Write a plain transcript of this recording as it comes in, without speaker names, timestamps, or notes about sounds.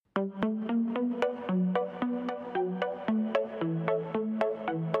I'll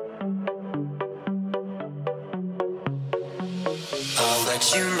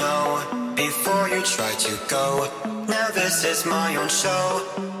let you know before you try to go. Now this is my own show.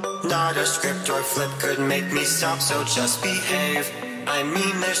 Not a script or flip could make me stop, so just behave. I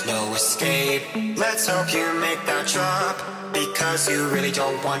mean there's no escape. Let's hope you make that drop, because you really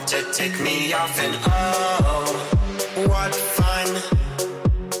don't want to take me off. And oh, what fun.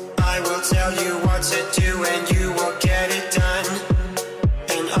 I will tell you what to do and you will get it done.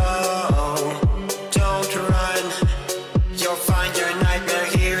 And oh, don't run. You'll find your nightmare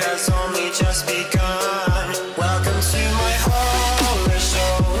here has only just begun. Welcome to my horror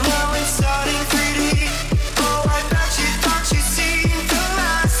show. Now it's starting 3D. Oh, I bet you thought you'd seen the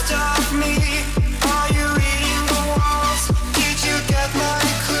last of me. Are you reading the walls? Did you get my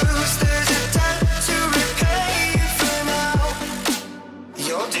clues? There's a debt to repay for now.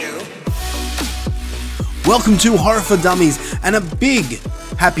 You'll do. Welcome to Horror for Dummies, and a big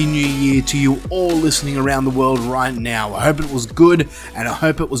Happy New Year to you all listening around the world right now. I hope it was good, and I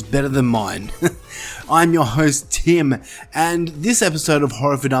hope it was better than mine. I'm your host, Tim, and this episode of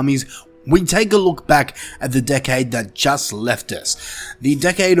Horror for Dummies, we take a look back at the decade that just left us. The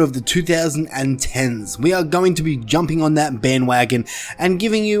decade of the 2010's. We are going to be jumping on that bandwagon and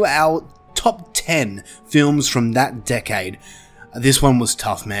giving you our top 10 films from that decade. This one was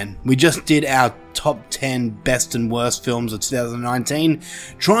tough, man. We just did our top 10 best and worst films of 2019.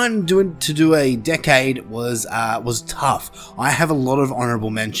 Trying to do a decade was tough. I have a lot of honorable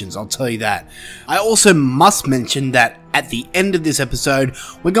mentions, I'll tell you that. I also must mention that at the end of this episode,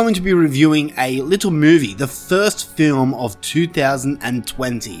 we're going to be reviewing a little movie, the first film of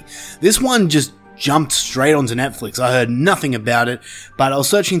 2020. This one just jumped straight onto Netflix. I heard nothing about it, but I was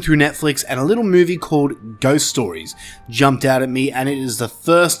searching through Netflix and a little movie called Ghost Stories jumped out at me, and it is the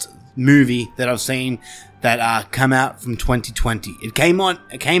first movie that I've seen that come out from 2020. It came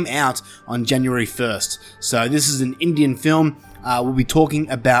out on January 1st. So this is an Indian film. We'll be talking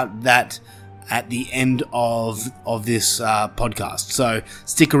about that at the end of this podcast. So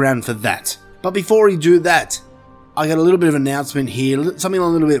stick around for that. But before we do that, I got a little bit of an announcement here, something I'm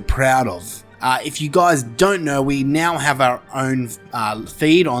a little bit proud of. If you guys don't know, we now have our own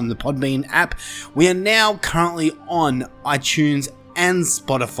feed on the Podbean app. We are now currently on iTunes and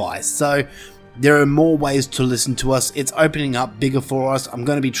Spotify, so there are more ways to listen to us. It's opening up bigger for us. I'm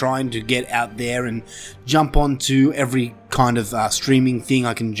going to be trying to get out there and jump onto every kind of streaming thing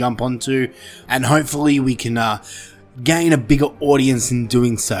I can jump onto, and hopefully we can gain a bigger audience in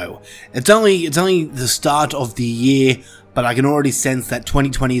doing so. It's only the start of the year, but I can already sense that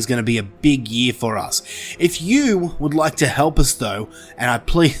 2020 is going to be a big year for us. If you would like to help us though, and I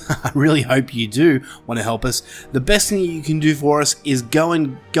really hope you do want to help us, the best thing you can do for us is go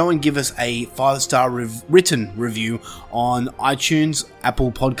and give us a 5-star written review on iTunes,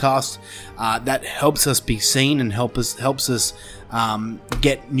 Apple Podcasts. That helps us be seen and helps us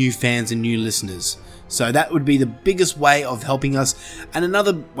get new fans and new listeners. So that would be the biggest way of helping us. And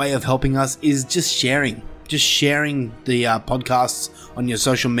another way of helping us is just sharing. Just sharing the podcasts on your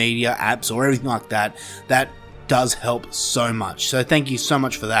social media apps or everything like that. That does help so much. So thank you so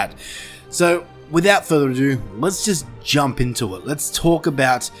much for that. So without further ado, let's just jump into it. Let's talk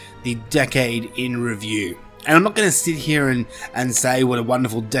about the decade in review. And I'm not going to sit here and say what a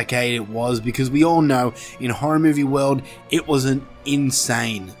wonderful decade it was, because we all know in horror movie world, it was an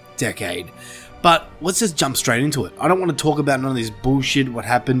insane decade. But let's just jump straight into it. I don't want to talk about none of this bullshit, what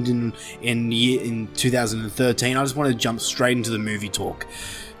happened in 2013. I just want to jump straight into the movie talk.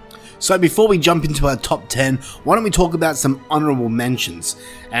 So before we jump into our top 10, why don't we talk about some honorable mentions?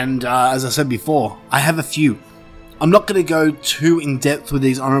 And as I said before, I have a few. I'm not going to go too in depth with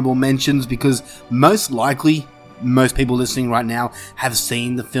these honorable mentions, because most likely most people listening right now have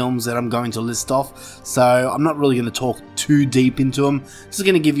seen the films that I'm going to list off. So I'm not really going to talk too deep into them. Just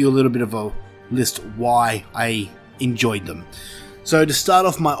going to give you a little bit of a list why I enjoyed them. So to start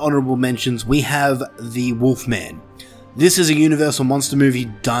off my honorable mentions, we have The Wolfman. This is a Universal monster movie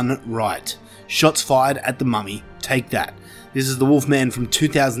done right. Shots fired at the Mummy. Take that. This is The Wolfman from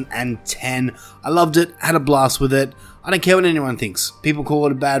 2010. I loved it, had a blast with it. I don't care what anyone thinks. People call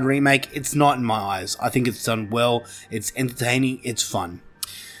it a bad remake. It's not in my eyes. I think it's done well. It's entertaining. It's fun.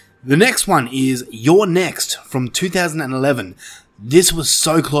 The next one is You're Next from 2011. This was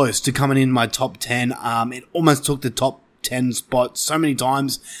so close to coming in my top 10. It almost took the top 10 spot so many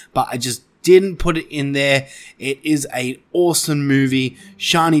times, but I just didn't put it in there. It is an awesome movie.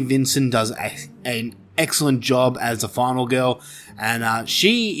 Shani Vincent does an excellent job as the final girl, and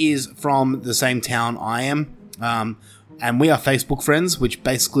she is from the same town I am. and we are Facebook friends, which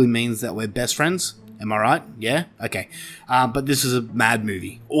basically means that we're best friends. Am I right? Yeah? Okay. But this is a mad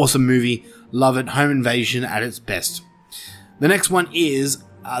movie. Awesome movie. Love it. Home invasion at its best. The next one is,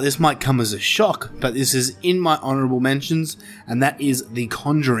 this might come as a shock, but this is in my honorable mentions, and that is The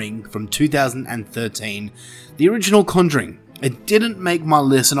Conjuring from 2013. The original Conjuring. It didn't make my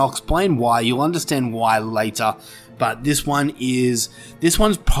list, and I'll explain why. You'll understand why later. But this one's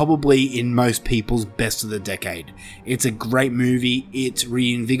probably in most people's best of the decade. It's a great movie. It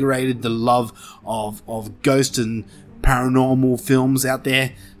reinvigorated the love of ghost and paranormal films out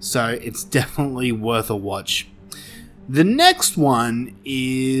there. So it's definitely worth a watch. The next one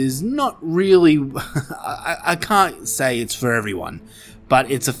is not really... I can't say it's for everyone.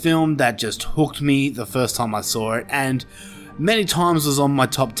 But it's a film that just hooked me the first time I saw it. And many times was on my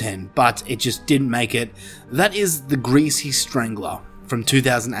top 10, but it just didn't make it. That is The Greasy Strangler from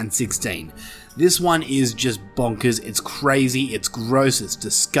 2016. This one is just bonkers. It's crazy, it's gross, it's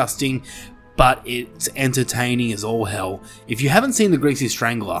disgusting, but it's entertaining as all hell. If you haven't seen The Greasy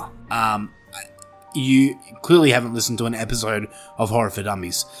Strangler, you clearly haven't listened to an episode of Horror for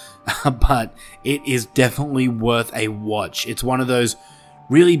Dummies, but it is definitely worth a watch. It's one of those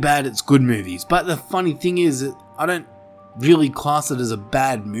really bad, it's good movies. But the funny thing is, I don't really class it as a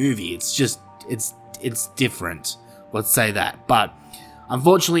bad movie. It's just, it's different. Let's say that. But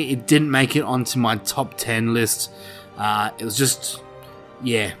unfortunately, it didn't make it onto my top 10 list. It was just,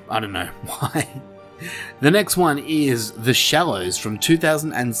 yeah, I don't know why. The next one is The Shallows from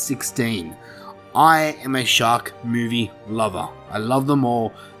 2016. I am a shark movie lover. I love them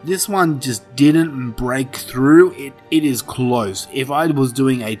all. This one just didn't break through. It is close. If I was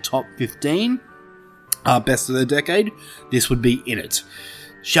doing a top 15, best of the decade, this would be in it.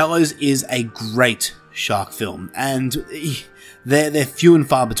 Shallows is a great shark film, and they're few and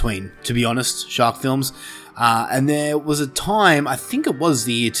far between, to be honest, shark films. And there was a time, I think it was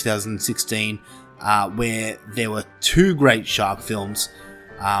the year 2016, where there were two great shark films,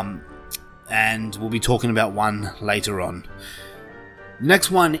 and we'll be talking about one later on.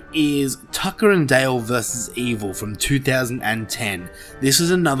 Next one is Tucker and Dale vs. Evil from 2010. This is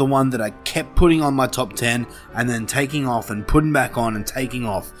another one that I kept putting on my top 10 and then taking off and putting back on and taking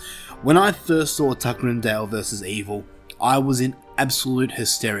off. When I first saw Tucker and Dale vs. Evil, I was in absolute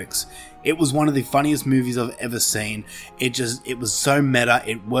hysterics. It was one of the funniest movies I've ever seen. It was so meta,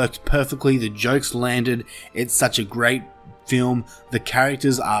 it worked perfectly, the jokes landed, it's such a great film. The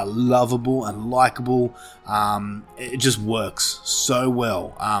characters are lovable and likable. It just works so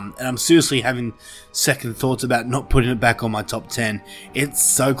well. And I'm seriously having second thoughts about not putting it back on my top 10. It's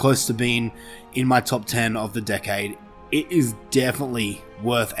so close to being in my top 10 of the decade. It is definitely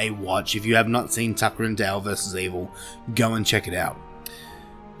worth a watch. If you have not seen Tucker and Dale vs. Evil, go and check it out.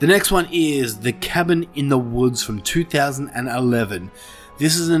 The next one is The Cabin in the Woods from 2011.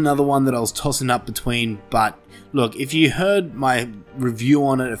 This is another one that I was tossing up between, but look, if you heard my review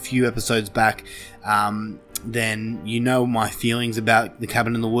on it a few episodes back, then you know my feelings about The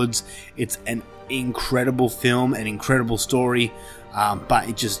Cabin in the Woods. It's an incredible film, an incredible story, but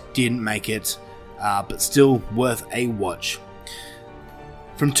it just didn't make it, but still worth a watch.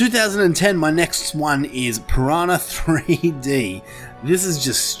 From 2010, my next one is Piranha 3D. This is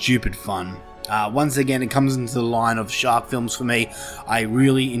just stupid fun. Once again, it comes into the line of shark films for me. I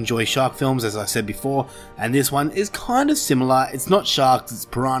really enjoy shark films, as I said before, and this one is kind of similar. It's not sharks, it's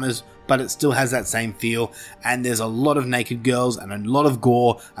piranhas, but it still has that same feel, and there's a lot of naked girls and a lot of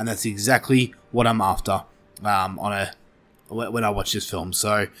gore, and that's exactly what I'm after when I watch this film.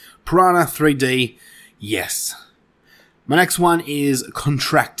 So, Piranha 3D, yes. My next one is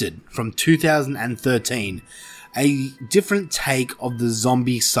Contracted from 2013. A different take of the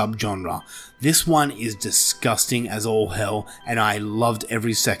zombie subgenre. This one is disgusting as all hell, and I loved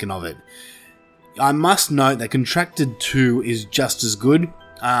every second of it. I must note that Contracted 2 is just as good.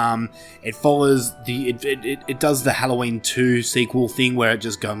 It follows it does the Halloween 2 sequel thing where it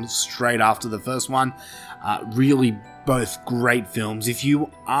just goes straight after the first one. Really both great films. If you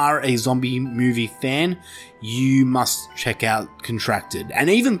are a zombie movie fan, you must check out Contracted.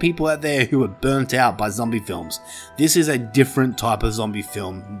 And even people out there who are burnt out by zombie films, this is a different type of zombie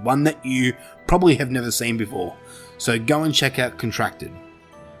film, one that you probably have never seen before. So go and check out Contracted.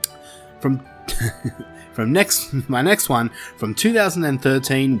 From my next one, from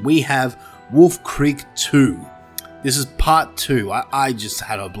 2013, we have Wolf Creek 2. This is part 2. I just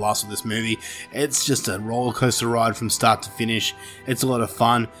had a blast with this movie. It's just a roller coaster ride from start to finish. It's a lot of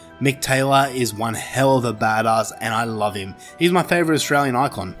fun. Mick Taylor is one hell of a badass, and I love him. He's my favourite Australian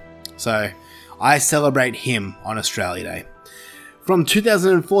icon. So I celebrate him on Australia Day. From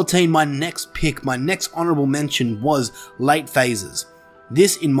 2014, my next pick, my next honourable mention was Late Phases.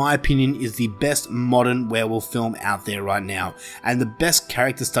 This, in my opinion, is the best modern werewolf film out there right now, and the best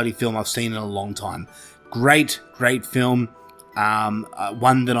character study film I've seen in a long time. Great film.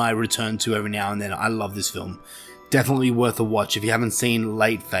 One that I return to every now and then. I love this film. Definitely worth a watch if you haven't seen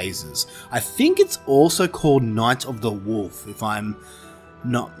Late Phases. I think it's also called Night of the Wolf, if I'm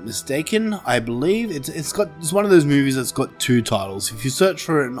not mistaken. I believe it's one of those movies that's got two titles. If you search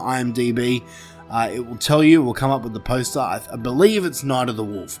for it on IMDb, it will tell you, it will come up with the poster. I believe it's Night of the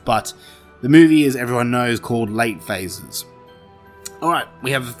Wolf, but the movie, as everyone knows, called Late Phases. Alright,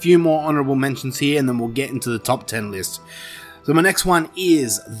 we have a few more honourable mentions here, and then we'll get into the top 10 list. So my next one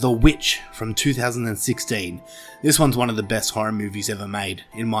is The Witch from 2016. This one's one of the best horror movies ever made,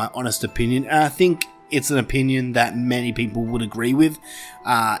 in my honest opinion, and I think it's an opinion that many people would agree with.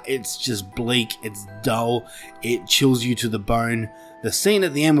 It's just bleak, it's dull, it chills you to the bone. The scene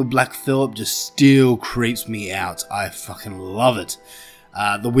at the end with Black Phillip just still creeps me out. I fucking love it.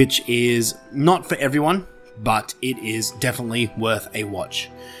 The Witch is not for everyone, but it is definitely worth a watch.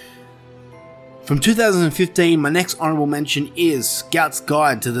 From 2015, my next honourable mention is Scout's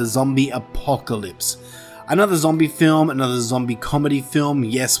Guide to the Zombie Apocalypse. Another zombie film, another zombie comedy film.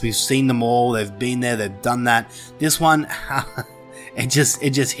 Yes, we've seen them all. They've been there, they've done that. This one, it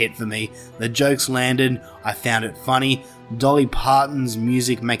just hit for me. The jokes landed. I found it funny. Dolly Parton's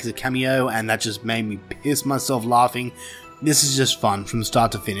music makes a cameo, and that just made me piss myself laughing. This is just fun from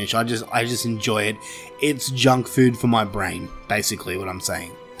start to finish. I just enjoy it. It's junk food for my brain, basically what I'm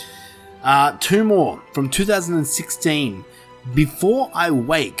saying. Two more from 2016. Before I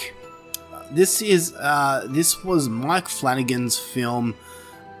Wake. This was Mike Flanagan's film.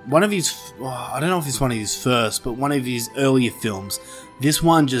 One of his, I don't know if it's one of his first, but one of his earlier films. This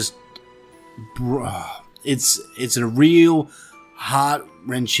one just, it's a real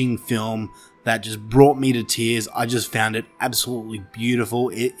heart-wrenching film that just brought me to tears. I just found it absolutely beautiful.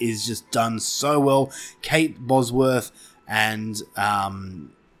 It is just done so well. Kate Bosworth and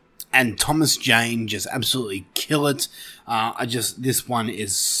Thomas Jane just absolutely kill it. This one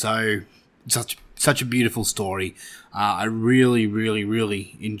is such a beautiful story. I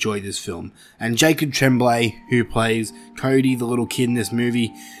really enjoy this film. And Jacob Tremblay, who plays Cody, the little kid in this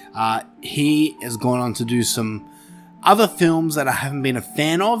movie, he has gone on to do some other films that I haven't been a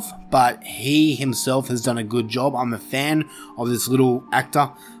fan of, but he himself has done a good job. I'm a fan of this little actor,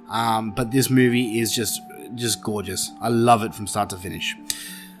 but this movie is just gorgeous. I love it from start to finish.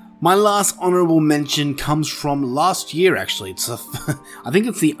 My last honourable mention comes from last year, actually. I think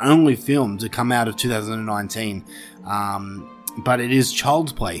it's the only film to come out of 2019, but it is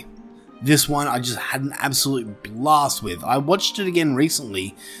Child's Play. This one I just had an absolute blast with. I watched it again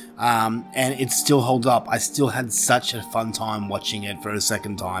recently, and it still holds up. I still had such a fun time watching it for a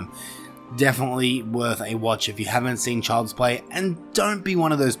second time. Definitely worth a watch if you haven't seen Child's Play, and don't be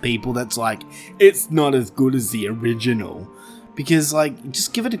one of those people that's like, it's not as good as the original. Because,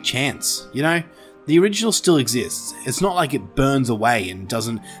 just give it a chance, you know? The original still exists. It's not like it burns away and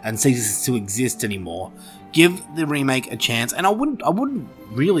ceases to exist anymore. Give the remake a chance, and I wouldn't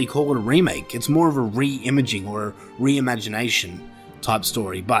really call it a remake. It's more of a re-imaging or a reimagination type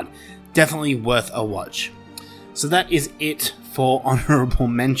story, but definitely worth a watch. So that is it for honourable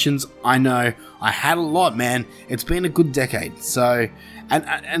mentions. I know I had a lot, man. It's been a good decade, so...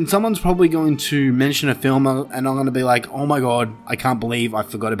 And someone's probably going to mention a film and I'm going to be like, oh my god, I can't believe I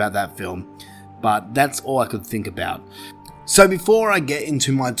forgot about that film. But that's all I could think about. So before I get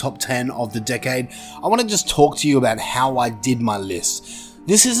into my top 10 of the decade, I want to just talk to you about how I did my list.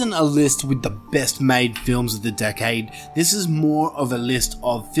 This isn't a list with the best made films of the decade. This is more of a list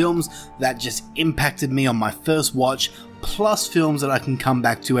of films that just impacted me on my first watch, plus films that I can come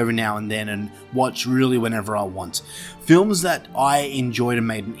back to every now and then and watch really whenever I want. Films that I enjoyed and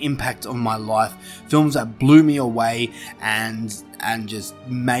made an impact on my life. Films that blew me away and just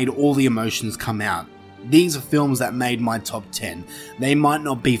made all the emotions come out. These are films that made my top 10. They might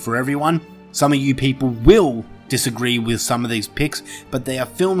not be for everyone. Some of you people will disagree with some of these picks, but they are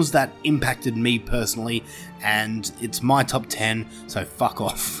films that impacted me personally, and it's my top 10, so fuck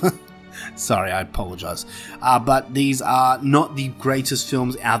off. Sorry, I apologise. But these are not the greatest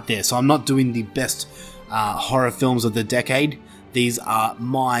films out there, so I'm not doing the best horror films of the decade. These are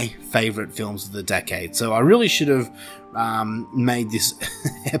my favourite films of the decade. So I really should have made this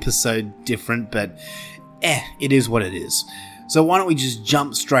episode different, but it is what it is. So why don't we just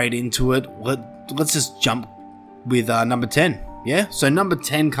jump straight into it? Let's just jump with number 10. Yeah, so number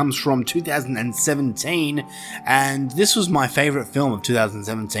 10 comes from 2017, and this was my favourite film of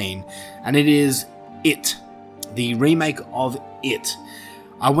 2017, and it is It. the remake of It.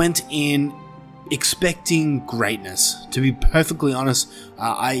 I went in expecting greatness. To be perfectly honest,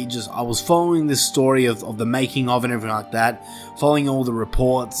 I was following this story of the making of and everything like that, following all the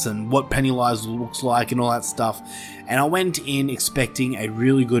reports and what Pennywise looks like and all that stuff, and I went in expecting a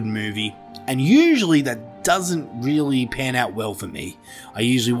really good movie, and usually that doesn't really pan out well for me. I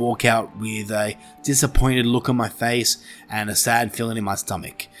usually walk out with a disappointed look on my face and a sad feeling in my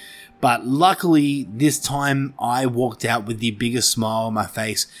stomach. But luckily, this time I walked out with the biggest smile on my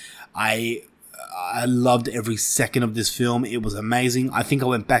face. I loved every second of this film. It was amazing. I think I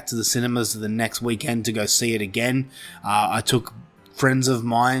went back to the cinemas the next weekend to go see it again. I took friends of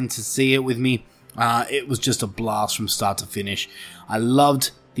mine to see it with me. It was just a blast from start to finish. I loved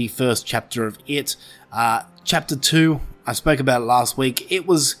the first chapter of It. Chapter 2, I spoke about it last week. It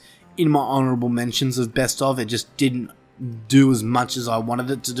was in my honorable mentions of best of. It just didn't do as much as I wanted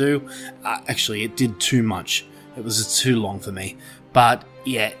it to do. Actually, it did too much. It was just too long for me. But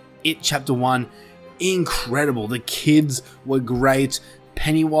yeah, It Chapter 1, incredible. The kids were great.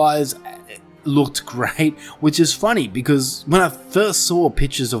 Pennywise looked great, which is funny because when I first saw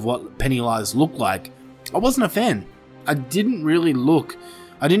pictures of what Pennywise looked like, I wasn't a fan. I didn't really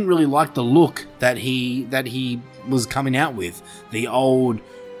like the look that he was coming out with. The old,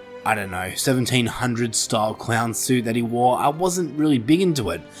 1700s style clown suit that he wore. I wasn't really big into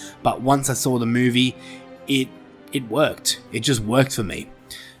it. But once I saw the movie, it worked. It just worked for me.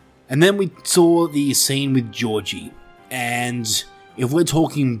 And then we saw the scene with Georgie. And if we're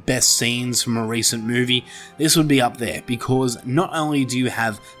talking best scenes from a recent movie, this would be up there. Because not only do you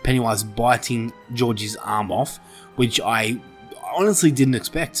have Pennywise biting Georgie's arm off, which I honestly didn't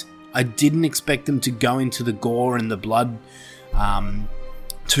expect. I didn't expect them to go into the gore and the blood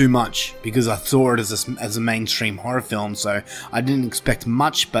too much, because I saw it as a mainstream horror film, so I didn't expect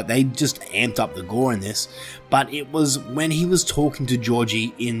much, but they just amped up the gore in this. But it was when he was talking to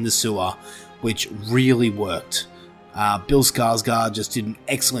Georgie in the sewer, which really worked. Bill Skarsgård just did an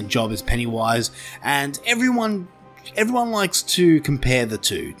excellent job as Pennywise, and everyone likes to compare the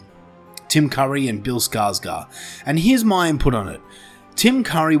two, Tim Curry and Bill Skarsgård. And here's my input on it. Tim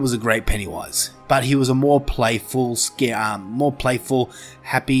Curry was a great Pennywise, but he was a more playful,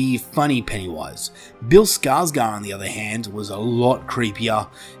 happy, funny Pennywise. Bill Skarsgård, on the other hand, was a lot creepier.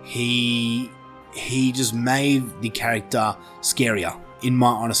 He just made the character scarier, in my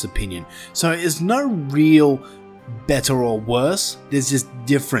honest opinion. So there's no real better or worse. There's just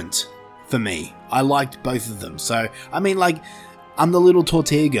different for me. I liked both of them. So, I'm the little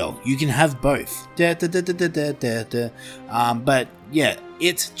tortilla girl. You can have both. But yeah,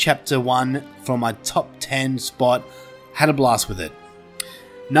 It Chapter 1 from my top 10 spot. Had a blast with it.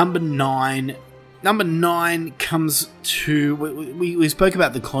 Number 9 comes to... We spoke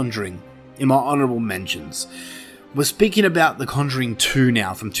about The Conjuring in my honorable mentions. We're speaking about The Conjuring 2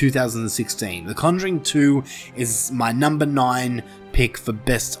 now from 2016. The Conjuring 2 is my number 9 pick for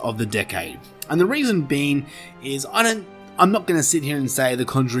best of the decade. And the reason being is I'm not going to sit here and say The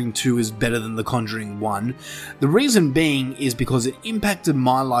Conjuring 2 is better than The Conjuring 1. The reason being is because it impacted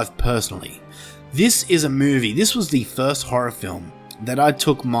my life personally. This is a movie, this was the first horror film that I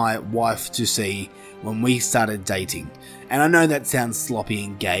took my wife to see when we started dating. And I know that sounds sloppy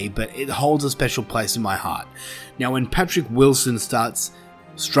and gay, but it holds a special place in my heart. Now, when Patrick Wilson starts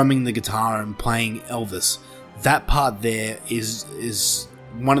strumming the guitar and playing Elvis, that part there is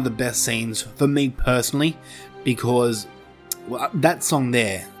one of the best scenes for me personally, because that song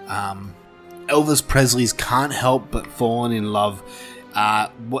there, Elvis Presley's Can't Help But Fallen in Love,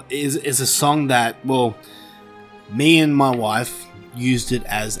 is a song that, me and my wife used it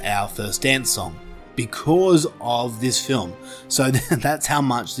as our first dance song because of this film. So that's how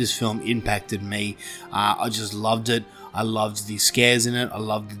much this film impacted me. I just loved it. I loved the scares in it. I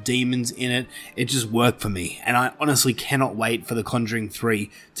loved the demons in it. It just worked for me. And I honestly cannot wait for The Conjuring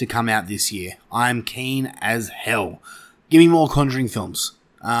 3 to come out this year. I'm keen as hell. Give me more Conjuring films.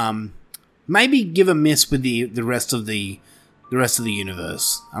 Maybe give a miss with the rest of the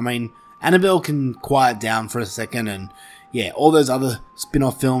universe. Annabelle can quiet down for a second, and yeah, all those other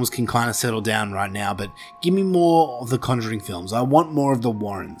spin-off films can kind of settle down right now, but give me more of the Conjuring films. I want more of the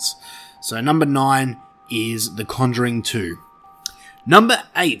Warrens. So number 9 is The Conjuring 2. Number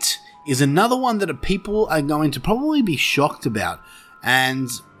 8 is another one that people are going to probably be shocked about, and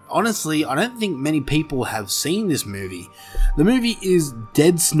honestly, I don't think many people have seen this movie. The movie is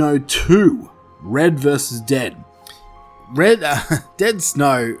Dead Snow 2, Red vs. Dead. Dead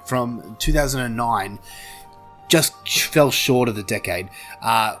Snow from 2009 just fell short of the decade.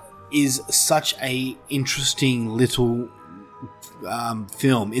 Is such a interesting little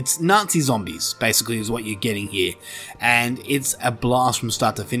film. It's Nazi zombies, basically, is what you're getting here. And it's a blast from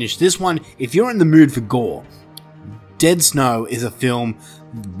start to finish. This one, if you're in the mood for gore, Dead Snow is a film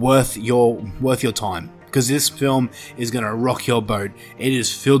worth your time. Because this film is going to rock your boat. It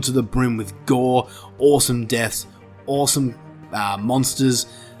is filled to the brim with gore, awesome deaths, awesome monsters,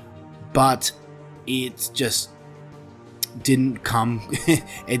 but it just didn't come.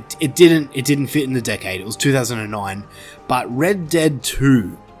 it didn't fit in the decade. It was 2009, but Red Dead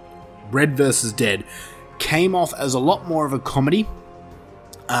 2, Red vs. Dead, came off as a lot more of a comedy,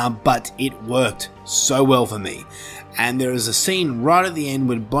 but it worked so well for me. And there is a scene right at the end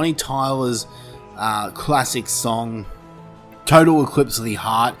with Bonnie Tyler's classic song Total Eclipse of the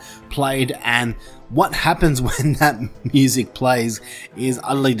Heart played, and what happens when that music plays is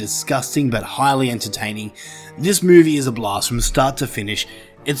utterly disgusting but highly entertaining. This movie is a blast from start to finish.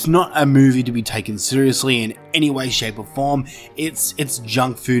 It's not a movie to be taken seriously in any way, shape or form. It's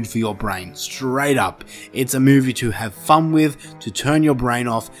junk food for your brain, straight up. It's a movie to have fun with, to turn your brain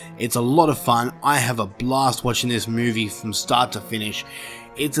off. It's a lot of fun. I have a blast watching this movie from start to finish.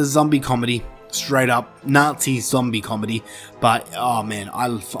 It's a zombie comedy. Straight up Nazi zombie comedy, but oh man,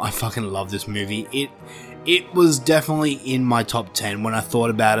 I fucking love this movie. It was definitely in my top 10 when I thought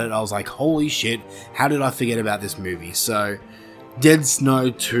about it. I was like, holy shit, how did I forget about this movie? So, Dead Snow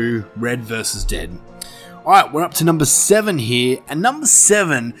 2, Red vs. Dead. Alright, we're up to number 7 here, and number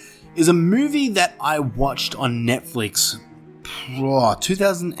 7 is a movie that I watched on Netflix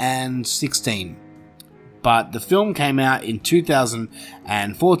 2016. But the film came out in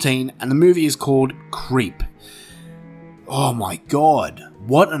 2014, and the movie is called Creep. Oh my god,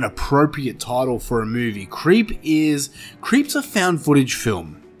 what an appropriate title for a movie. Creep's a found footage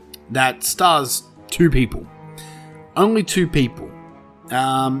film that stars 2 people. Only 2 people.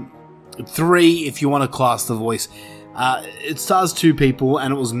 3 if you want to class The Voice. It stars 2 people,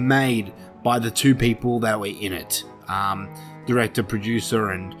 and it was made by the 2 people that were in it. Director, producer,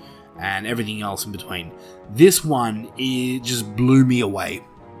 and everything else in between. This one, it just blew me away.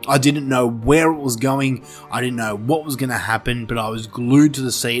 I didn't know where it was going. I didn't know what was going to happen, but I was glued to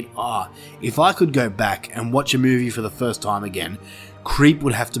the seat. If I could go back and watch a movie for the first time again, Creep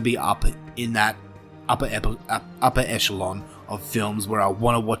would have to be up in that upper echelon of films where I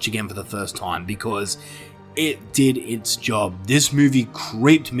want to watch again for the first time, because it did its job. This movie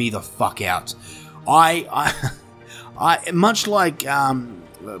creeped me the fuck out. I much like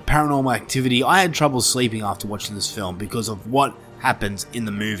Paranormal Activity, I had trouble sleeping after watching this film because of what happens in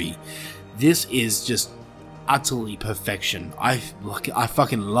the movie. This is just utterly perfection. I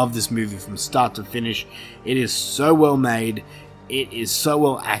fucking love this movie from start to finish. It is so well made. It is so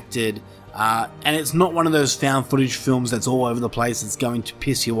well acted. And it's not one of those found footage films that's all over the place. It's going to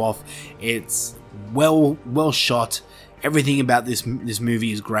piss you off. It's well shot. Everything about this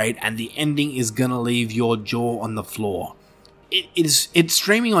movie is great, and the ending is gonna leave your jaw on the floor. It's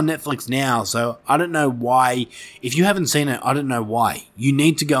streaming on Netflix now, so I don't know why. If you haven't seen it, I don't know why. You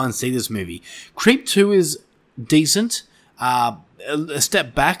need to go and see this movie. Creep 2 is decent, a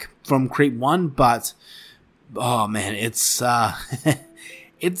step back from Creep 1, but oh man, it's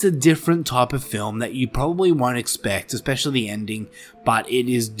it's a different type of film that you probably won't expect, especially the ending, but it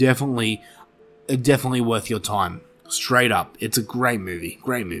is definitely worth your time. Straight up. It's a great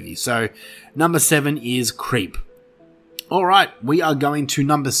movie. So, number 7 is Creep. Alright, we are going to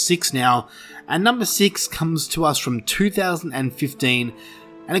number 6 now, and number 6 comes to us from 2015,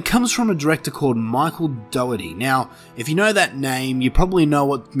 and it comes from a director called Michael Dougherty. Now, if you know that name, you probably know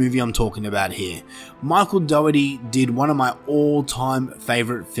what movie I'm talking about here. Michael Dougherty did one of my all-time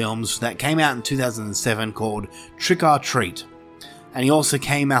favourite films that came out in 2007 called Trick or Treat. And he also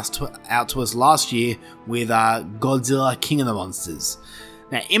came out to us last year with Godzilla King of the Monsters.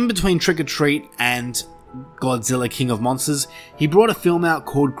 Now, in between Trick or Treat and Godzilla King of Monsters, he brought a film out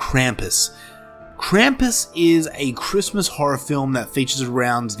called Krampus. Krampus is a Christmas horror film that features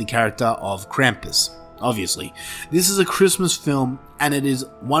around the character of Krampus, obviously. This is a Christmas film, and it is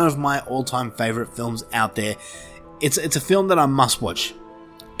one of my all-time favourite films out there. It's a film that I must watch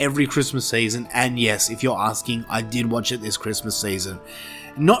every Christmas season, and yes, if you're asking, I did watch it this Christmas season.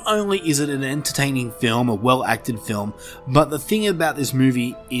 Not only is it an entertaining film, a well-acted film, but the thing about this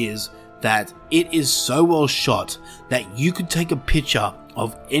movie is that it is so well shot that you could take a picture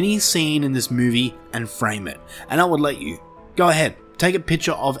of any scene in this movie and frame it. And I would let you. Go ahead, take a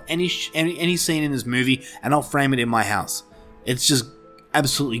picture of any scene in this movie and I'll frame it in my house. It's just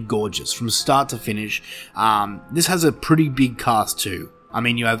absolutely gorgeous from start to finish. This has a pretty big cast too. I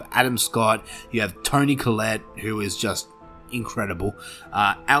mean, you have Adam Scott, you have Toni Collette, who is just incredible,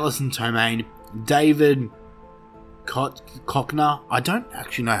 Alison Tomei, David Cockner. I don't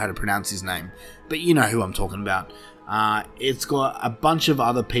actually know how to pronounce his name, but you know who I'm talking about. It's got a bunch of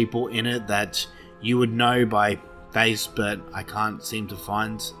other people in it that you would know by face, but I can't seem to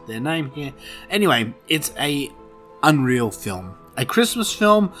find their name here. Anyway, it's a unreal film. A Christmas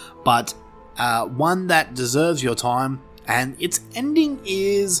film, but one that deserves your time, and its ending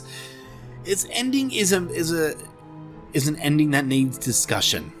is an ending that needs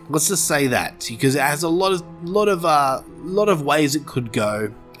discussion. Let's just say that, because it has a lot of ways it could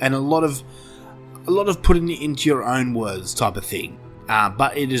go, and a lot of putting it into your own words type of thing.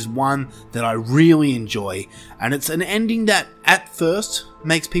 But it is one that I really enjoy, and it's an ending that at first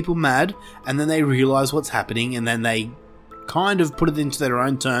makes people mad, and then they realize what's happening, and then they kind of put it into their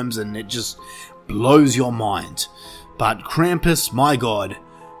own terms, and it just blows your mind. But Krampus, my god,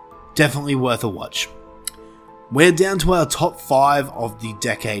 definitely worth a watch. We're down to our top 5 of the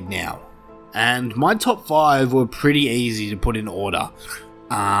decade now, and my top 5 were pretty easy to put in order.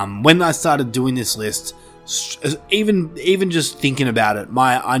 When I started doing this list, even just thinking about it,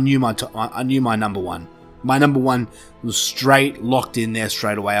 I knew my number one. My number one was straight locked in there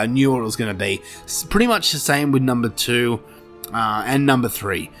straight away. I knew what it was going to be. It's pretty much the same with number 2 and number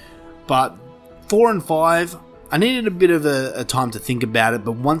 3, but 4 and 5. I needed a bit of a time to think about it,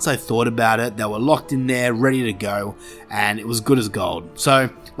 but once I thought about it, they were locked in there, ready to go, and it was good as gold. So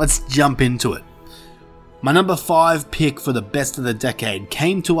let's jump into it. My number 5 pick for the best of the decade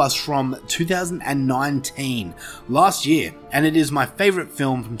came to us from 2019, last year, and it is my favourite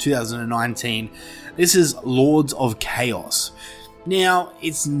film from 2019. This is Lords of Chaos. Now,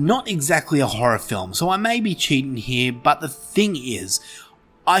 it's not exactly a horror film, so I may be cheating here, but the thing is,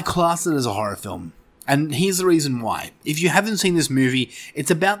 I class it as a horror film. And here's the reason why. If you haven't seen this movie,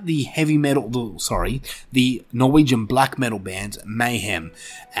 it's about the the Norwegian black metal band Mayhem.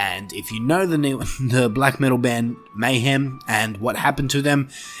 And if you know the black metal band Mayhem and what happened to them,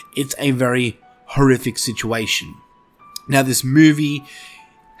 it's a very horrific situation. Now, this movie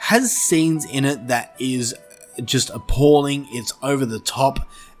has scenes in it that is just appalling. It's over the top,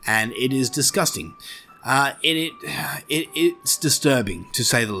 and it is disgusting. It's disturbing, to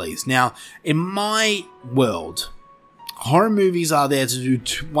say the least. Now, in my world, horror movies are there to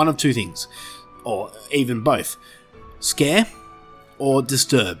do one of two things, or even both: scare or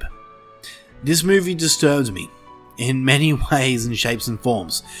disturb. This movie disturbs me in many ways and shapes and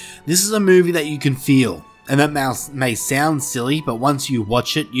forms. This is a movie that you can feel, and that may sound silly, but once you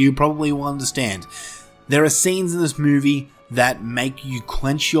watch it, you probably will understand. There are scenes in this movie that make you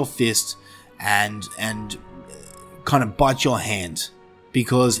clench your fist and kind of bite your hand,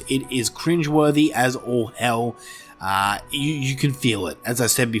 because it is cringeworthy as all hell. You can feel it. As I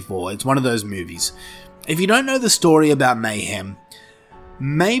said before, it's one of those movies. If you don't know the story about Mayhem,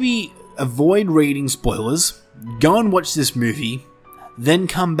 maybe avoid reading spoilers, go and watch this movie, then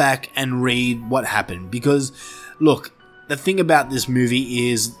come back and read what happened. Because, look, the thing about this movie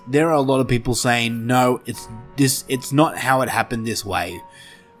is there are a lot of people saying, no, it's not how it happened this way.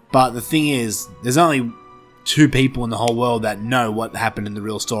 But the thing is, there's only 2 people in the whole world that know what happened in the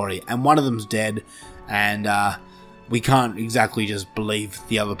real story, and one of them's dead, and we can't exactly just believe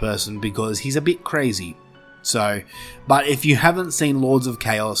the other person because he's a bit crazy. So, but if you haven't seen Lords of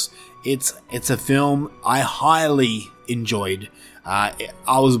Chaos, it's a film I highly enjoyed. I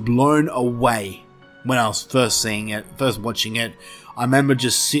was blown away when I was first watching it. I remember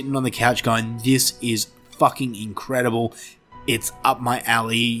just sitting on the couch going, this is fucking incredible. It's up my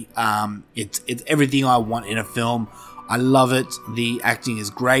alley. It's everything I want in a film. I love it. The acting is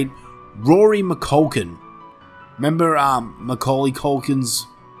great. Rory McCulkin. Remember Macaulay Culkin's...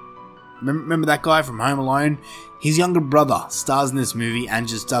 Remember that guy from Home Alone? His younger brother stars in this movie and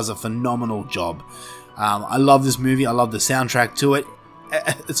just does a phenomenal job. I love this movie. I love the soundtrack to it.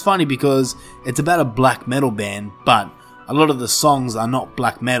 It's funny because it's about a black metal band, but a lot of the songs are not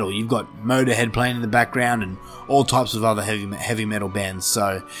black metal. You've got Motorhead playing in the background and all types of other heavy metal bands.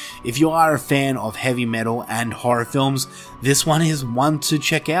 So if you are a fan of heavy metal and horror films, this one is one to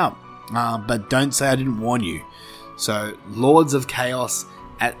check out. But don't say I didn't warn you. So Lords of Chaos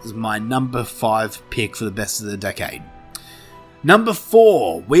as my number 5 pick for the best of the decade. Number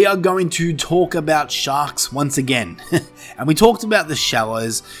 4, we are going to talk about sharks once again. And we talked about The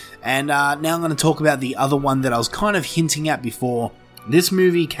Shallows, and now I'm going to talk about the other one that I was kind of hinting at before. This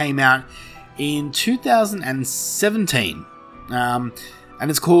movie came out in 2017, and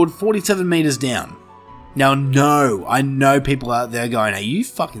it's called 47 Meters Down. Now, no, I know people out there going, are you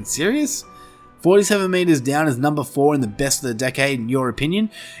fucking serious? 47 Meters Down is number 4 in the best of the decade, in your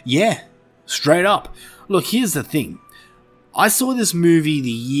opinion? Yeah, straight up. Look, here's the thing. I saw this movie the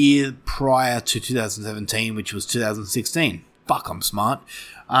year prior to 2017, which was 2016. Fuck, I'm smart.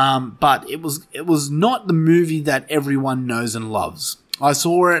 But it was not the movie that everyone knows and loves. I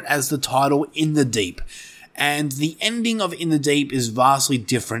saw it as the title In the Deep. And the ending of In the Deep is vastly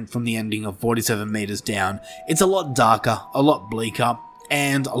different from the ending of 47 Meters Down. It's a lot darker, a lot bleaker,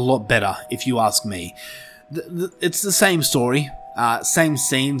 and a lot better, if you ask me. It's the same story, same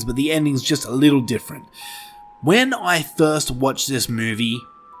scenes, but the ending's just a little different. When I first watched this movie,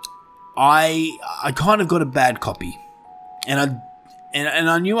 I kind of got a bad copy. And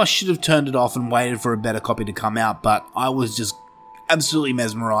I knew I should have turned it off and waited for a better copy to come out, but I was just absolutely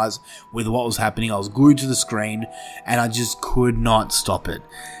mesmerized with what was happening. I was glued to the screen, and I just could not stop it.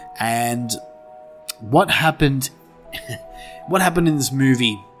 And what happened in this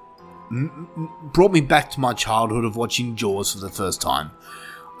movie brought me back to my childhood of watching Jaws for the first time.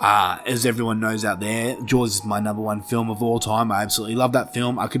 As everyone knows out there, Jaws is my number one film of all time. I absolutely love that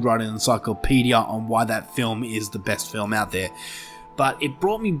film. I could write an encyclopedia on why that film is the best film out there. But it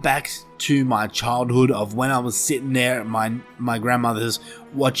brought me back to my childhood of when I was sitting there at my grandmother's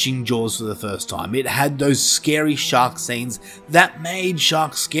watching Jaws for the first time. It had those scary shark scenes that made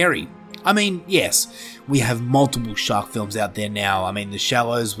sharks scary. I mean, yes, we have multiple shark films out there now. I mean, The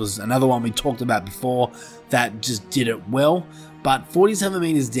Shallows was another one we talked about before that just did it well. But 47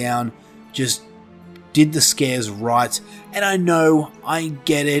 Meters Down just did the scares right. And I know, I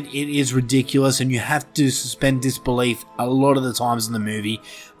get it, it is ridiculous and you have to suspend disbelief a lot of the times in the movie.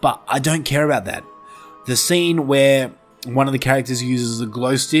 But I don't care about that. The scene where one of the characters uses a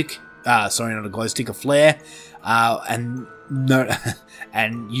glow stick, a flare, and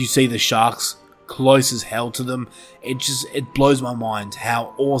you see the sharks close as hell to them. It blows my mind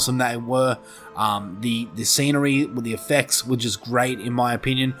how awesome they were. The scenery with the effects were just great in my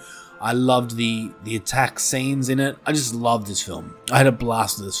opinion. I loved the attack scenes in it. I just loved this film. I had a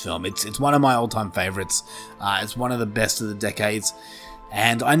blast with this film. It's one of my all-time favorites. It's one of the best of the decades.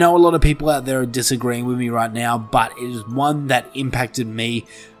 And I know a lot of people out there are disagreeing with me right now, but it is one that impacted me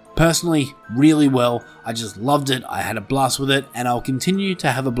personally really well. I just loved it. I had a blast with it, and I'll continue to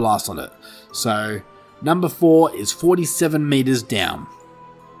have a blast on it. So, number 4 is 47 Meters Down.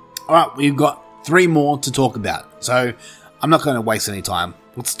 Alright, we've got 3 more to talk about. So, I'm not going to waste any time.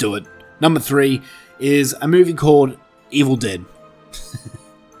 Let's do it. Number 3 is a movie called Evil Dead.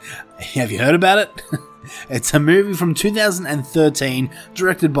 Have you heard about it? It's a movie from 2013,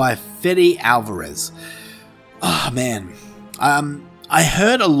 directed by Fede Alvarez. Oh, man. I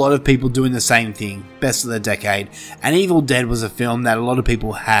heard a lot of people doing the same thing, best of the decade, and Evil Dead was a film that a lot of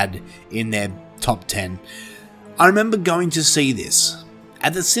people had in their top 10. I remember going to see this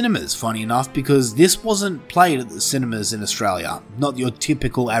at the cinemas, funny enough, because this wasn't played at the cinemas in Australia, not your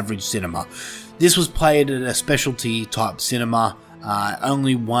typical average cinema. This was played at a specialty type cinema,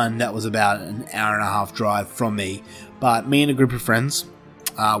 only one that was about an hour and a half drive from me. But me and a group of friends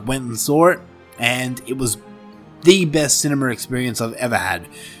went and saw it, and it was the best cinema experience I've ever had.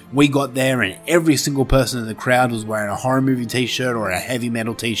 We got there and every single person in the crowd was wearing a horror movie t-shirt or a heavy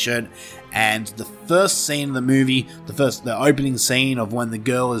metal t-shirt, and the first scene of the movie, the opening scene of when the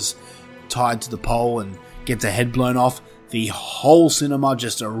girl is tied to the pole and gets her head blown off, the whole cinema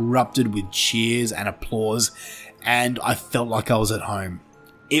just erupted with cheers and applause, and I felt like I was at home.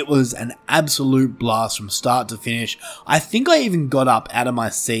 It was an absolute blast from start to finish. I think I even got up out of my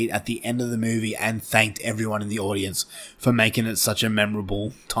seat at the end of the movie and thanked everyone in the audience for making it such a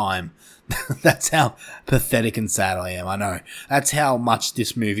memorable time. That's how pathetic and sad I am, I know. That's how much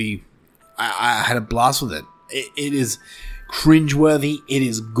this movie, I had a blast with it. It is cringeworthy, it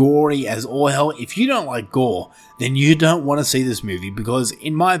is gory as all hell. If you don't like gore, then you don't want to see this movie, because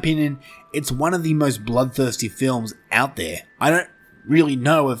in my opinion, it's one of the most bloodthirsty films out there. I don't really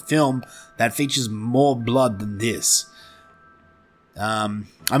know a film that features more blood than this. I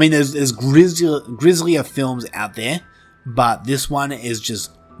mean, there's grislier films out there, but this one is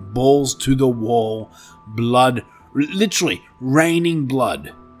just balls to the wall, blood, literally raining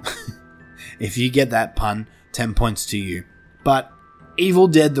blood. If you get that pun, 10 points to you. But Evil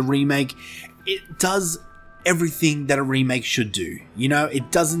Dead, the remake, it does everything that a remake should do. You know,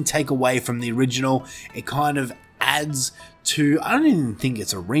 it doesn't take away from the original. It kind of adds to, I don't even think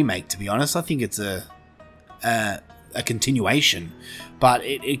it's a remake, to be honest. I think it's a continuation, but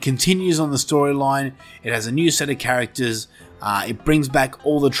it continues on the storyline. It has a new set of characters. It brings back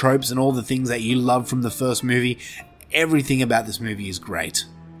all the tropes and all the things that you love from the first movie. Everything about this movie is great.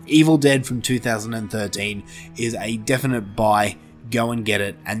 Evil Dead from 2013 is a definite buy. Go and get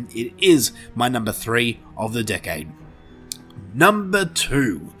it, and it is my number 3 of the decade. Number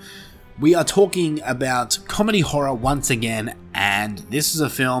 2. We are talking about comedy horror once again, and this is a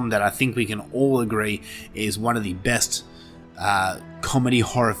film that I think we can all agree is one of the best comedy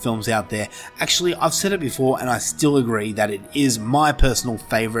horror films out there. Actually, I've said it before and I still agree that it is my personal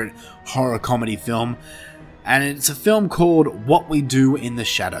favourite horror comedy film, and it's a film called What We Do in the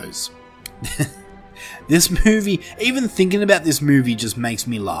Shadows. This movie, even thinking about this movie just makes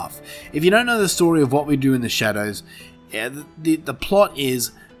me laugh. If you don't know the story of What We Do in the Shadows, the plot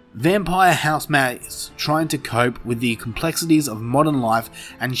is vampire housemates trying to cope with the complexities of modern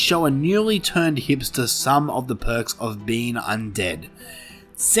life and show a newly turned hipster some of the perks of being undead.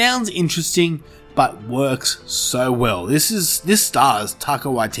 Sounds interesting, but works so well. This stars Taika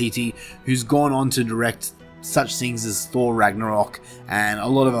Waititi, who's gone on to direct such things as Thor Ragnarok and a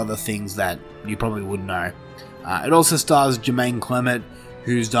lot of other things that you probably wouldn't know. It also stars Jermaine Clement,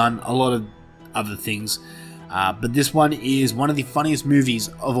 who's done a lot of other things. But this one is one of the funniest movies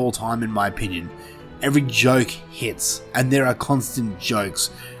of all time, in my opinion. Every joke hits, and there are constant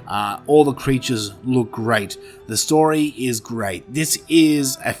jokes. All the creatures look great. The story is great. This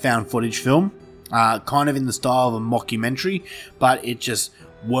is a found footage film, kind of in the style of a mockumentary, but it just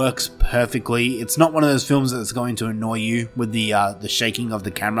works perfectly. It's not one of those films that's going to annoy you with the shaking of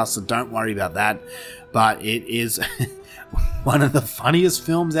the camera, so don't worry about that. But it is one of the funniest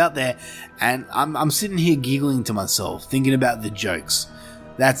films out there, and I'm sitting here giggling to myself, thinking about the jokes.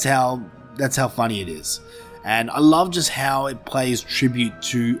 That's how funny it is. And I love just how it plays tribute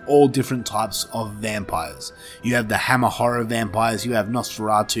to all different types of vampires. You have the Hammer horror vampires, you have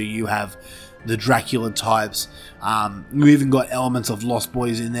Nosferatu, you have the Dracula types. You even got elements of Lost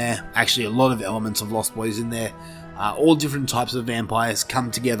Boys in there. Actually, a lot of elements of Lost Boys in there. All different types of vampires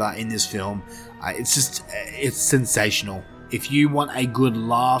come together in this film. It's sensational. If you want a good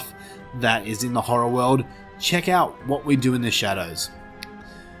laugh that is in the horror world, check out What We Do in the Shadows.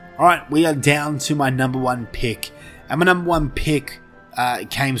 Alright, we are down to my number one pick. And my number one pick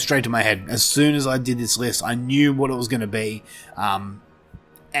came straight to my head. As soon as I did this list, I knew what it was going to be.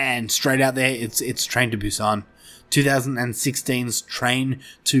 And straight out there, it's Train to Busan. 2016's Train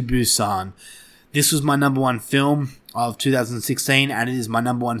to Busan. This was my number one film of 2016, and it is my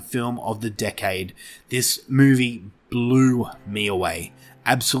number one film of the decade. This movie blew me away.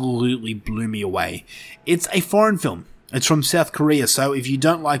 Absolutely blew me away. It's a foreign film. It's from South Korea, so if you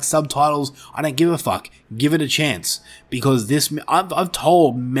don't like subtitles, I don't give a fuck. Give it a chance. Because I've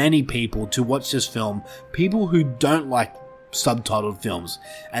told many people to watch this film, people who don't like subtitled films,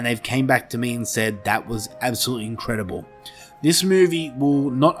 and they've came back to me and said that was absolutely incredible. This movie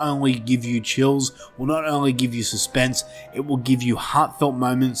will not only give you chills, will not only give you suspense, it will give you heartfelt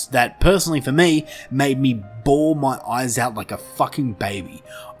moments that, personally for me, made me bawl my eyes out like a fucking baby.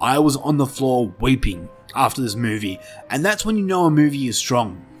 I was on the floor weeping after this movie, and that's when you know a movie is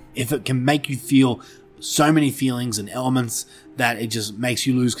strong. If it can make you feel so many feelings and elements that it just makes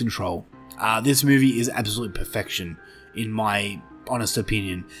you lose control. This movie is absolute perfection, in my honest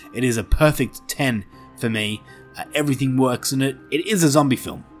opinion. It is a perfect 10 for me. Everything works in it. It is a zombie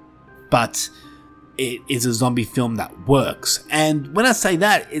film, but it is a zombie film that works. And when I say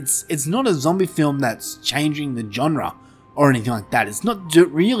that, it's not a zombie film that's changing the genre or anything like that. It's not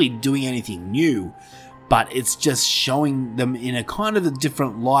really doing anything new, but it's just showing them in a kind of a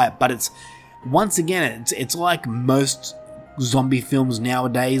different light. But it's, once again, it's like most zombie films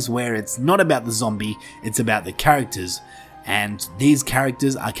nowadays, where it's not about the zombie, it's about the characters. And these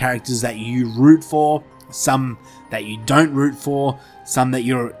characters are characters that you root for, some that you don't root for, some that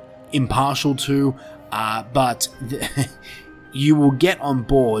you're impartial to, but you will get on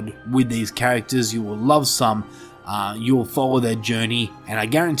board with these characters. You will love some, you will follow their journey, and I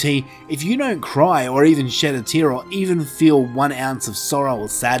guarantee if you don't cry or even shed a tear or even feel 1 ounce of sorrow or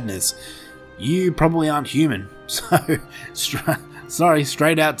sadness, you probably aren't human. So, sorry,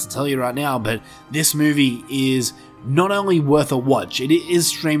 straight out to tell you right now, but this movie is not only worth a watch, it is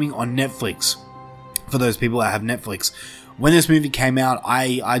streaming on Netflix. For those people that have Netflix, when this movie came out,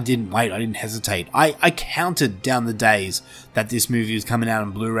 I didn't wait, I didn't hesitate. I counted down the days that this movie was coming out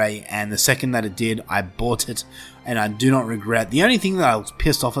on Blu-ray, and the second that it did, I bought it, and I do not regret. The only thing that I was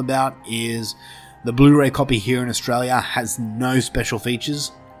pissed off about is the Blu-ray copy here in Australia has no special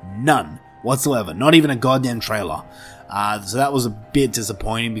features, none whatsoever, not even a goddamn trailer. So that was a bit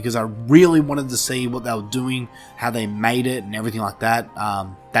disappointing, because I really wanted to see what they were doing, how they made it, and everything like that.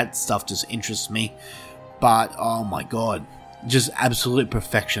 That stuff just interests me. But, oh my god, just absolute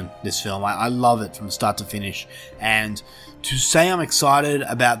perfection, this film. I love it from start to finish. And to say I'm excited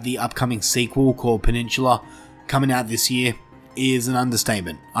about the upcoming sequel called Peninsula, coming out this year, is an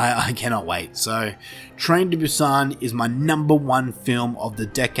understatement. I cannot wait. So, Train to Busan is my number one film of the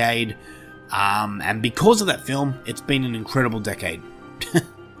decade. And because of that film, it's been an incredible decade.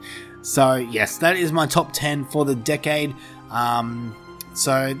 So, yes, that is my top 10 for the decade.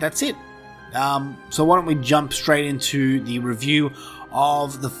 So, that's it. So, why don't we jump straight into the review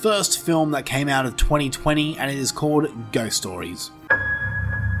of the first film that came out of 2020, and it is called Ghost Stories.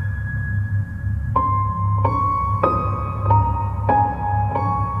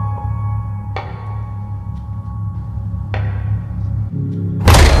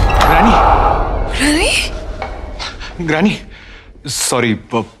 ग्रानी sorry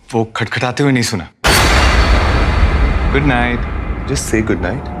वो खटखटाते हुए नहीं सुना good night just say good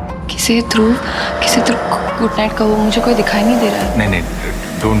night किसे ध्रुव good night कहो मुझे कोई दिखाई नहीं दे रहा है नहीं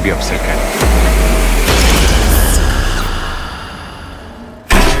don't be upset ग्रानी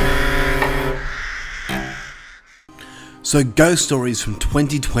So, Ghost Stories from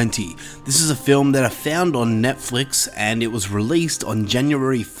 2020. This is a film that I found on Netflix, and it was released on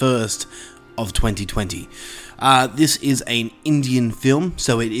January 1st of 2020. This is an Indian film,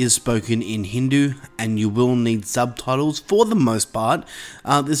 so it is spoken in Hindu, and you will need subtitles for the most part.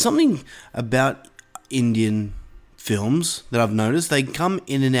 There's something about Indian films that I've noticed. They come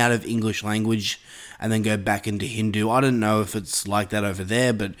in and out of English language and then go back into Hindu. I don't know if it's like that over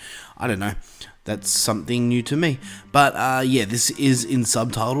there, but I don't know. That's something new to me. But yeah, this is in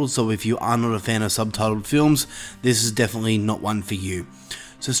subtitles, so if you are not a fan of subtitled films, this is definitely not one for you.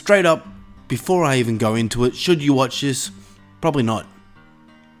 So straight up, before I even go into it, should you watch this? Probably not.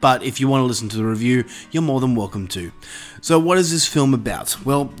 But if you want to listen to the review, you're more than welcome to. So what is this film about?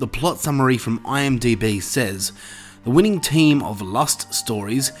 Well, the plot summary from IMDb says, the winning team of Lust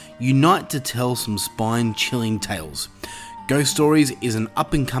Stories unite to tell some spine-chilling tales. Ghost Stories is an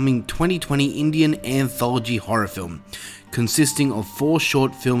up-and-coming 2020 Indian anthology horror film, consisting of 4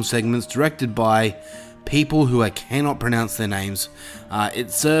 short film segments directed by people who I cannot pronounce their names.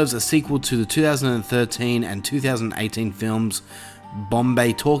 It serves a sequel to the 2013 and 2018 films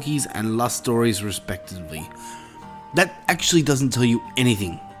Bombay Talkies and Lust Stories respectively. That actually doesn't tell you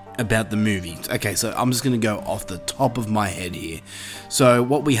anything about the movie. Okay, so I'm just going to go off the top of my head here. So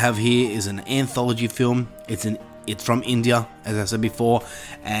what we have here is an anthology film. It's from India, as I said before,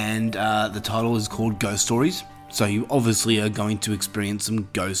 and the title is called Ghost Stories. So you obviously are going to experience some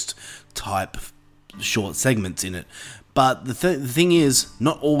ghost type short segments in it. But the thing is,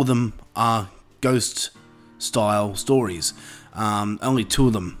 not all of them are ghost style stories. Only 2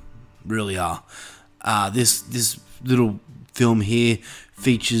 of them really are. This little film here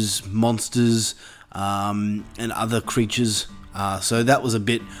features monsters and other creatures. So that was a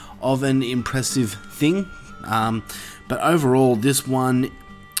bit of an impressive thing. But overall, this one,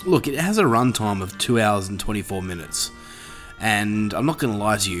 look, it has a runtime of 2 hours and 24 minutes. And I'm not going to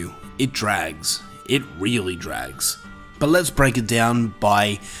lie to you, it drags. It really drags. But let's break it down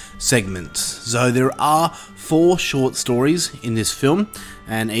by segments. So there are 4 short stories in this film,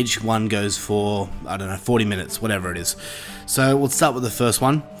 and each one goes for, 40 minutes, whatever it is. So we'll start with the first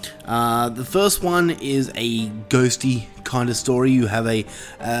one. The first one is a ghosty kind of story. You have a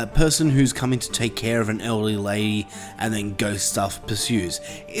person who's coming to take care of an elderly lady, and then ghost stuff pursues.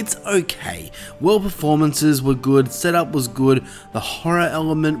 It's okay. Well, performances were good, setup was good, the horror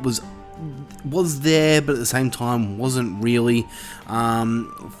element was there, but at the same time wasn't really.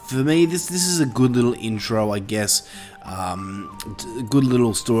 For me, this is a good little intro, I guess. A good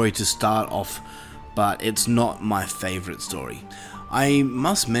little story to start off, but it's not my favourite story. I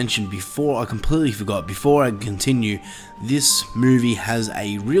must mention I completely forgot, before I continue, this movie has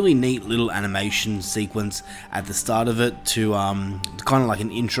a really neat little animation sequence at the start of it to kind of like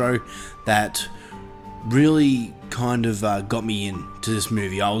an intro that really kind of got me into this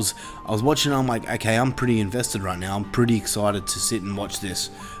movie. I was watching it, I'm like, okay, I'm pretty invested right now. I'm pretty excited to sit and watch this.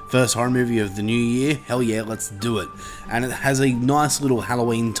 First horror movie of the new year, hell yeah, let's do it. And it has a nice little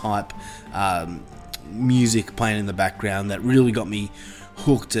Halloween type music playing in the background that really got me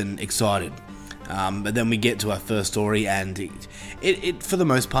hooked and excited. But then we get to our first story, and it for the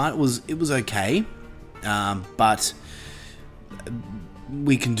most part it was okay, but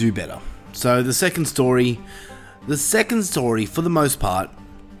we can do better. So the second story, for the most part,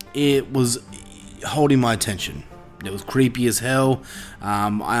 it was holding my attention. It was creepy as hell.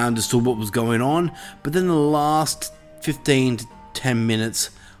 I understood what was going on, but then the last 15 to 10 minutes,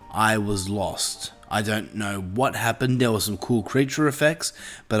 I was lost. I don't know what happened. There were some cool creature effects,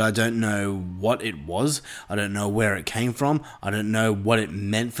 but I don't know what it was. I don't know where it came from. I don't know what it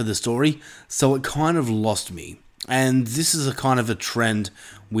meant for the story. So it kind of lost me. And this is a kind of a trend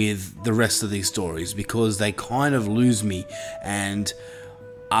with the rest of these stories because they kind of lose me, and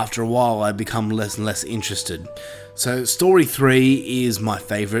after a while I become less and less interested. So story 3 is my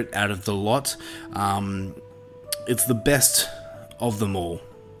favorite out of the lot. It's the best of them all.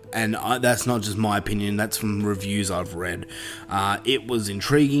 And that's not just my opinion, that's from reviews I've read. It was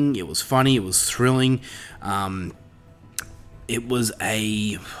intriguing, it was funny, it was thrilling. It was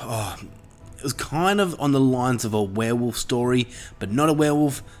it was kind of on the lines of a werewolf story, but not a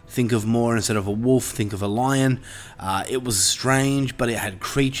werewolf. Think of more, instead of a wolf, think of a lion. It was strange, but it had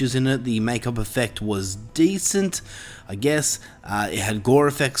creatures in it. The makeup effect was decent, I guess. It had gore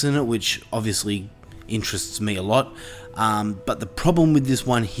effects in it, which obviously interests me a lot. But the problem with this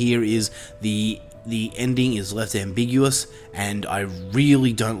one here is the ending is left ambiguous, and I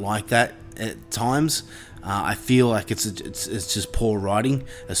really don't like that at times. I feel like it's just poor writing,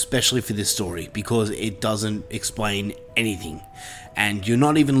 especially for this story, because it doesn't explain anything, and you're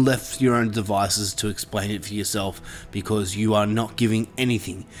not even left to your own devices to explain it for yourself because you are not giving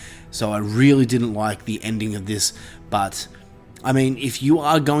anything. So I really didn't like the ending of this. But I mean, if you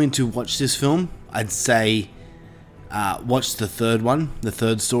are going to watch this film, I'd say watch the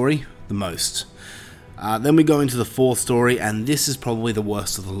third story the most. Then we go into the fourth story, and this is probably the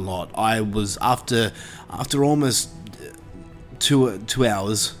worst of the lot. I was after almost 2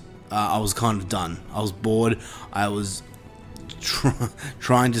 hours, I was kind of done. I was bored. I was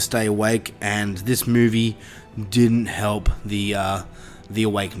trying to stay awake, and this movie didn't help the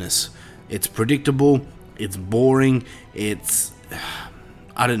awakeness. It's predictable. It's boring.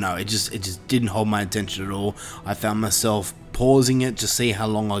 I don't know. It just didn't hold my attention at all. I found myself pausing it to see how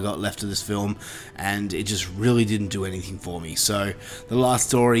long I got left of this film, and it just really didn't do anything for me. So the last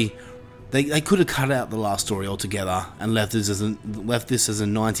story, they could have cut out the last story altogether and left this as a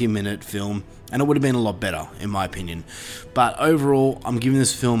 90-minute film, and it would have been a lot better, in my opinion. But overall, I'm giving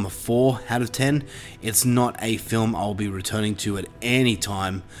this film a 4 out of 10. It's not a film I'll be returning to at any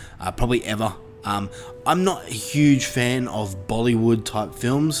time, probably ever. I'm not a huge fan of Bollywood type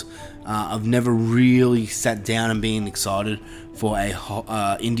films. I've never really sat down and been excited for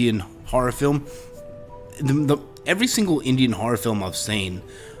a Indian horror film. Every single Indian horror film I've seen,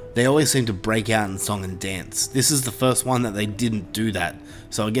 they always seem to break out in song and dance. This is the first one that they didn't do that,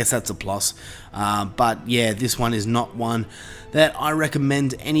 so I guess that's a plus. But yeah, this one is not one that I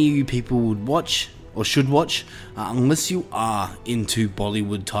recommend any of you people would watch or should watch, unless you are into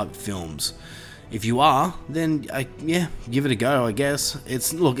Bollywood type films. If you are, then give it a go, I guess.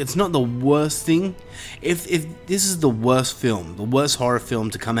 It's not the worst thing. If this is the worst film, the worst horror film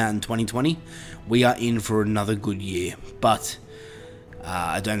to come out in 2020, we are in for another good year. But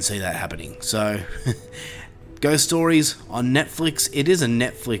I don't see that happening. So, Ghost Stories on Netflix. It is a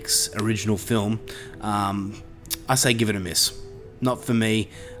Netflix original film. I say give it a miss. Not for me.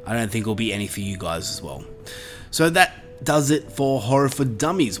 I don't think it'll be any for you guys as well. So that does it for Horror for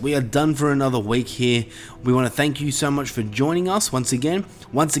Dummies. We are done for another week here. We want to thank you so much for joining us once again.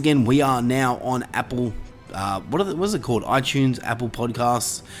 Once again, we are now on Apple. What is it called? iTunes, Apple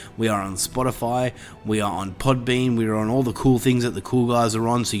Podcasts. We are on Spotify. We are on Podbean. We are on all the cool things that the cool guys are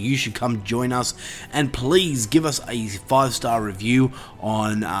on. So you should come join us, and please give us a 5-star review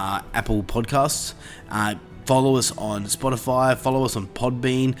on Apple Podcasts. Follow us on Spotify, follow us on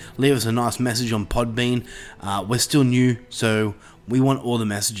Podbean, leave us a nice message on Podbean. We're still new, so we want all the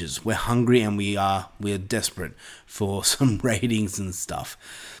messages. We're hungry, and we are desperate for some ratings and stuff.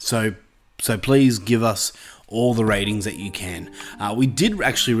 So please give us all the ratings that you can. We did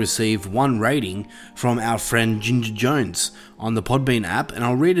actually receive 1 rating from our friend Ginger Jones on the Podbean app, and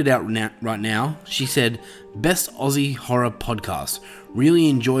I'll read it out right now. She said, "Best Aussie horror podcast. Really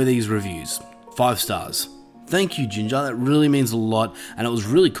enjoy these reviews. 5 stars." Thank you, Ginger. That really means a lot, and it was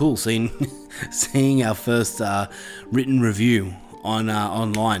really cool seeing our first written review on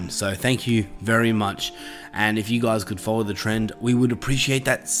online. So thank you very much. And if you guys could follow the trend, we would appreciate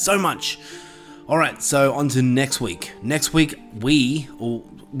that so much. All right, so on to next week. Next week,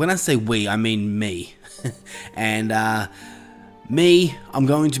 when I say we, I mean me. And I'm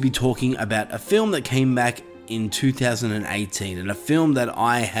going to be talking about a film that came back in 2018, and a film that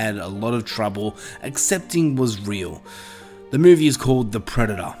I had a lot of trouble accepting was real. The movie is called The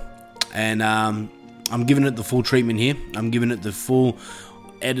Predator, and I'm giving it the full treatment here. I'm giving it the full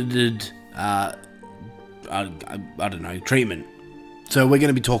edited treatment. So we're going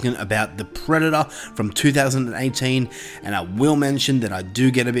to be talking about The Predator from 2018, and I will mention that I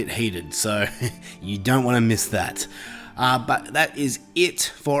do get a bit heated, so you don't want to miss that. But that is it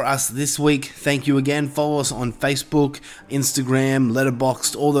for us this week. Thank you again. Follow us on Facebook, Instagram,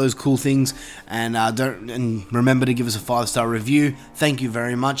 Letterboxd, all those cool things. And remember to give us a 5-star review. Thank you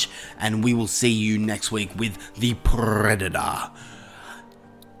very much. And we will see you next week with The Predator.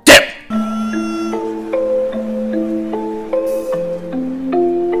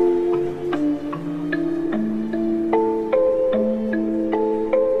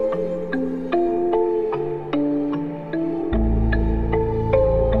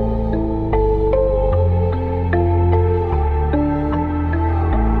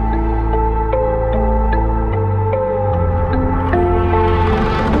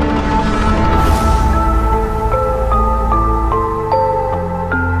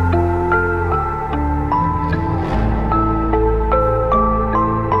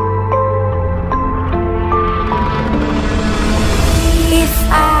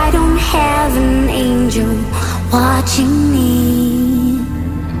 Watching me,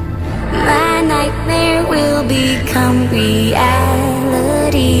 my nightmare will become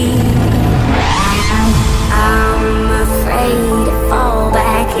reality. I'm afraid to fall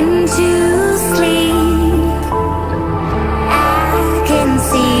back into sleep. I can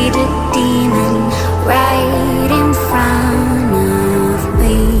see the demon right in front of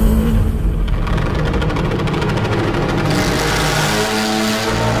me.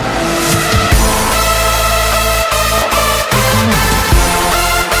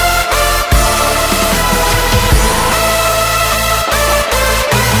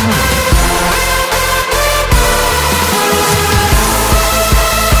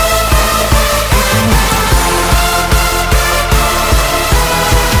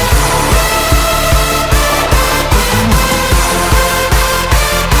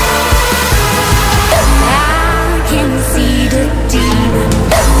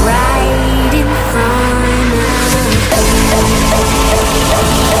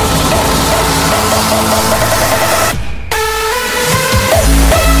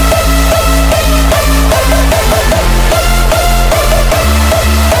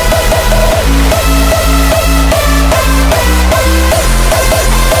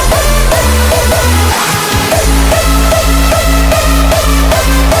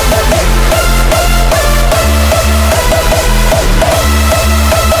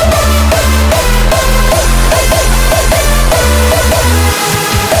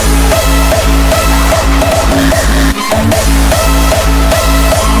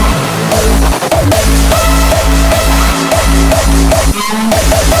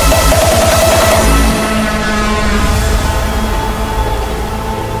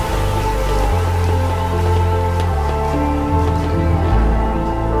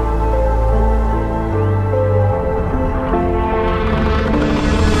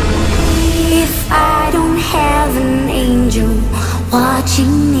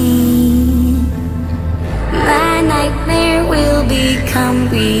 Watching me, my nightmare will become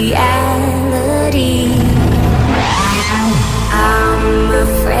reality.